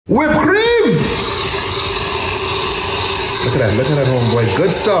Whipped cream! Look at that, homeboy.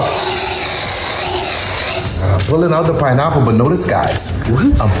 Good stuff. Pulling out the pineapple, but notice, guys,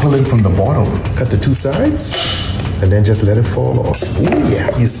 what? I'm pulling from the bottom. Cut the two sides, and then just let it fall off. Ooh,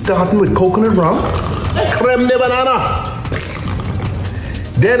 yeah. You're starting with coconut rum, creme de banana,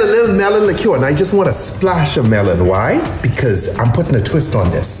 then a little melon liqueur, and I just want a splash of melon. Why? Because I'm putting a twist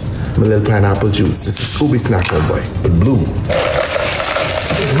on this. A little pineapple juice. This is Scooby snack, homeboy, with blue.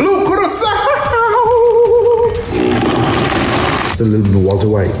 Blue curacao! It's a little bit Walter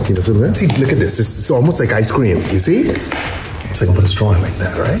White, you know what I'm saying? See, look at this. It's almost like ice cream, you see? So I can put a straw in like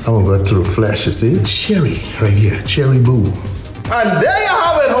that, right? I'm gonna go through the flesh, you see? Cherry, right here, cherry boo. And there you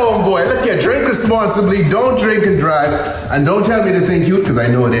have it, homeboy. Look here, drink responsibly, don't drink and drive, and don't tell me this ain't cute, because I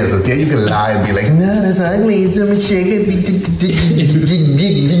know it is, okay? You can lie and be like, no, that's ugly, so me shake it.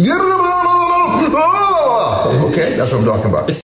 Okay, that's what I'm talking about.